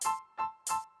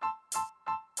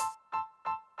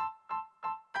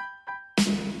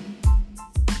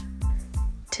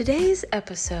Today's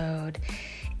episode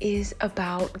is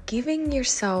about giving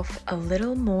yourself a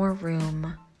little more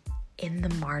room in the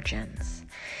margins.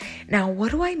 Now,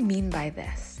 what do I mean by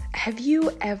this? Have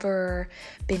you ever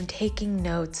been taking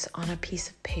notes on a piece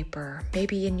of paper,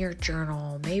 maybe in your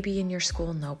journal, maybe in your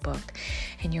school notebook,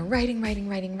 and you're writing,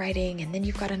 and then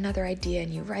you've got another idea,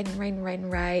 and you write,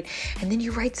 and then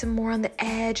you write some more on the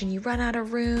edge, and you run out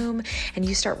of room, and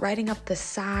you start writing up the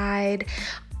side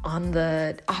on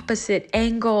the opposite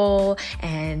angle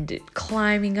and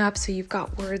climbing up, so you've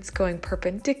got words going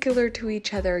perpendicular to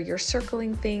each other, you're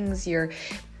circling things, you're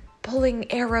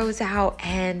pulling arrows out,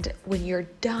 and when you're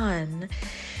done,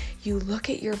 you look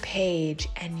at your page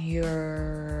and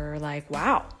you're like,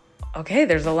 wow, okay,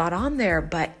 there's a lot on there,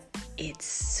 but it's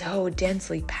so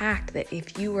densely packed that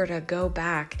if you were to go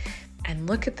back and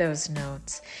look at those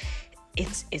notes,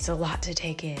 it's a lot to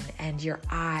take in, and your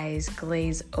eyes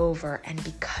glaze over. And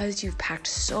because you've packed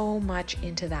so much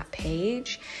into that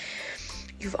page,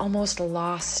 you've almost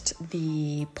lost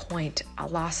the point,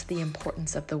 lost the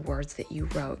importance of the words that you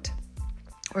wrote.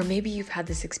 Or maybe you've had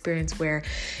this experience where,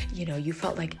 you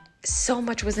felt like so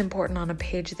much was important on a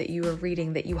page that you were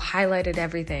reading that you highlighted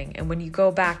everything. And when you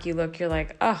go back, you look, you're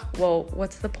like, oh, well,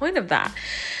 what's the point of that?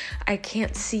 I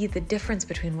can't see the difference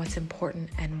between what's important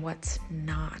and what's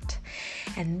not.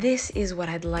 And this is what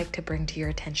I'd like to bring to your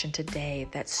attention today,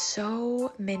 that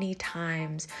so many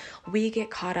times we get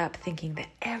caught up thinking that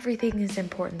everything is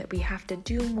important, that we have to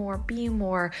do more, be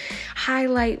more,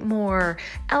 highlight more,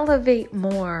 elevate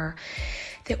more,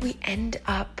 that we end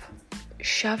up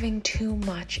shoving too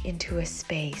much into a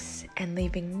space and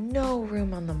leaving no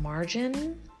room on the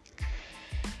margin.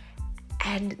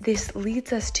 And this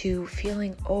leads us to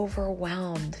feeling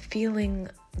overwhelmed, feeling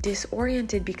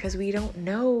disoriented because we don't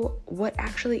know what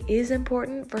actually is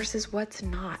important versus what's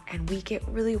not. And we get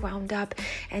really wound up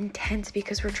and tense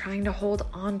because we're trying to hold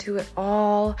on to it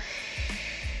all,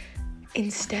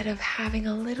 instead of having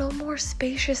a little more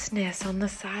spaciousness on the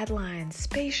sidelines,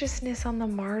 spaciousness on the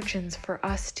margins for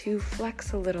us to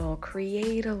flex a little,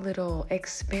 create a little,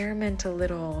 experiment a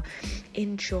little,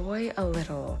 enjoy a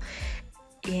little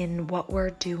in what we're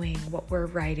doing, what we're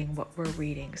writing, what we're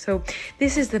reading. So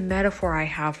this is the metaphor I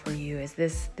have for you, is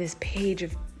this page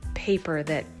of paper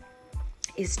that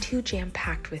is too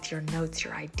jam-packed with your notes,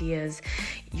 your ideas,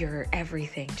 your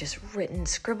everything, just written,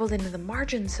 scribbled into the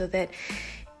margins, so that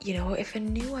if a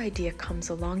new idea comes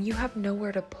along, you have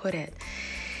nowhere to put it.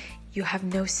 You have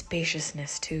no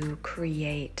spaciousness to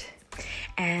create.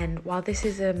 And while this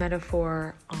is a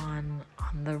metaphor on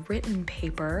the written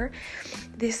paper,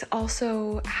 this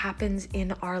also happens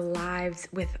in our lives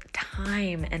with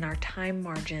time and our time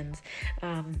margins.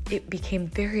 It became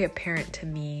very apparent to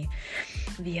me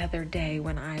the other day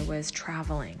when I was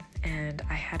traveling and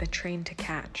I had a train to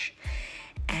catch,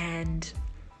 and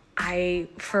I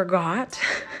forgot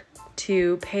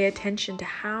to pay attention to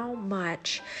how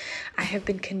much I have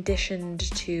been conditioned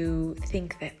to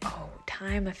think that,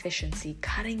 time efficiency,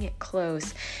 cutting it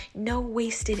close, no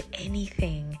wasted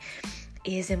anything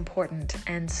is important.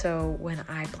 And so when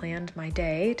I planned my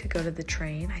day to go to the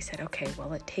train, I said, okay,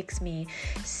 well, it takes me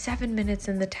 7 minutes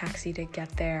in the taxi to get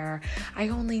there. I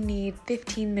only need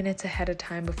 15 minutes ahead of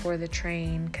time before the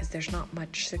train because there's not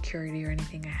much security or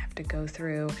anything I have to go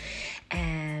through.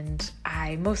 And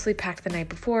I mostly packed the night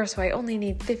before, so I only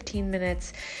need 15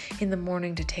 minutes in the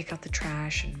morning to take out the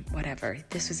trash and whatever.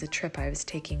 This was a trip I was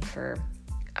taking for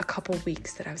a couple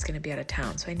weeks that I was going to be out of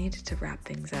town, so I needed to wrap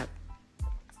things up.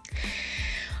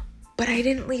 But I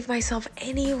didn't leave myself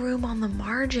any room on the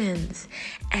margins.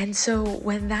 And so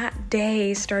when that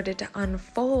day started to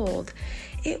unfold,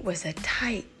 it was a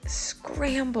tight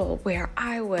scramble where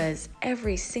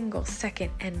every single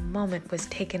second and moment was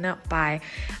taken up by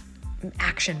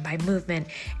action, by movement.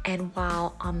 And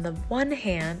while on the one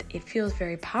hand, it feels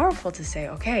very powerful to say,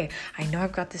 okay, I know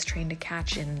I've got this train to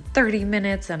catch in 30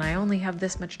 minutes and I only have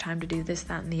this much time to do this,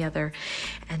 that, and the other.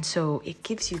 And so it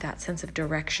gives you that sense of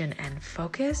direction and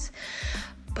focus.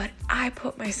 But I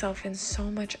put myself in so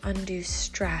much undue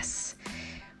stress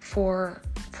for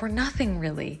nothing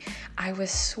really. I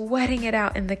was sweating it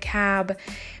out in the cab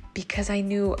because I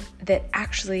knew that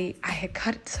actually I had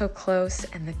cut it so close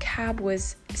and the cab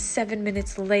was 7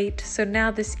 minutes late. So now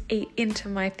this ate into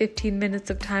my 15 minutes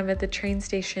of time at the train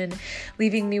station,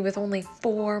 leaving me with only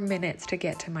 4 minutes to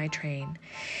get to my train.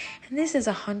 And this is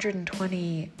a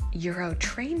 €120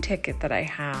 train ticket that I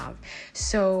have.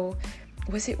 So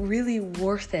was it really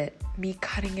worth it, me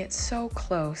cutting it so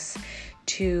close,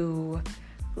 to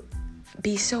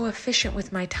be so efficient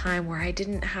with my time where I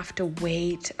didn't have to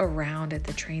wait around at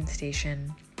the train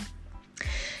station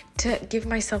to give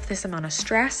myself this amount of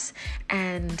stress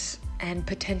and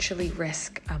potentially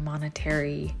risk a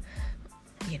monetary,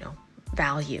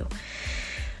 value.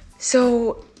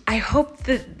 So I hope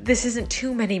that this isn't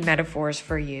too many metaphors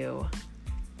for you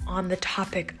on the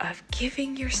topic of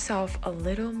giving yourself a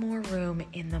little more room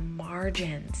in the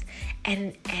margins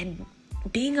and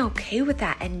being okay with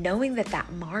that, and knowing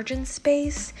that margin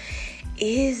space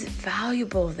is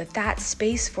valuable, that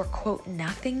space for quote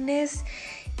nothingness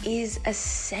is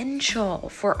essential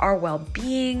for our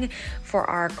well-being, for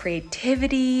our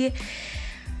creativity.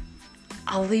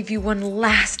 I'll leave you one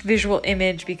last visual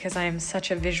image because I am such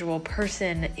a visual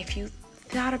person. If you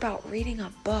thought about reading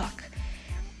a book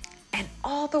and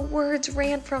all the words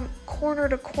ran from corner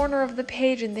to corner of the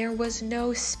page and there was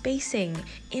no spacing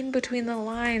in between the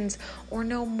lines or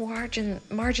no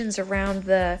margins around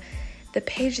the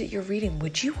page that you're reading,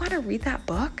 would you want to read that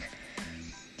book?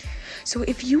 So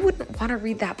if you wouldn't want to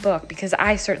read that book, because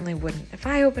I certainly wouldn't, if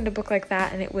I opened a book like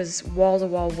that and it was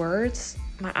wall-to-wall words,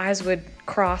 my eyes would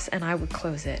cross and I would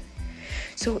close it.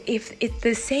 So if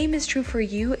the same is true for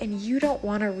you and you don't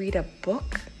want to read a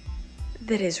book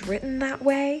that is written that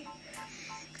way,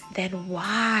 then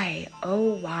why,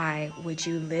 oh why, would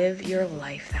you live your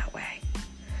life that way?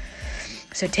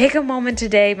 So take a moment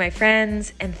today, my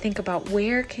friends, and think about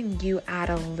where can you add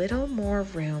a little more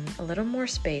room, a little more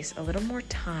space, a little more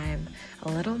time,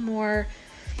 a little more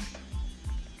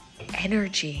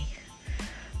energy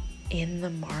in the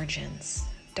margins.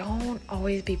 Don't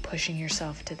always be pushing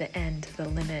yourself to the end, to the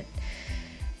limit,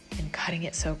 and cutting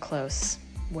it so close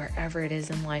wherever it is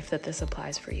in life that this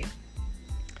applies for you.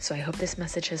 So I hope this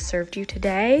message has served you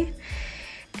today.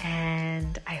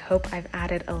 And I hope I've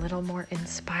added a little more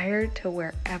inspired to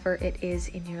wherever it is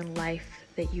in your life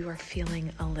that you are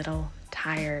feeling a little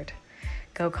tired.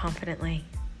 Go confidently.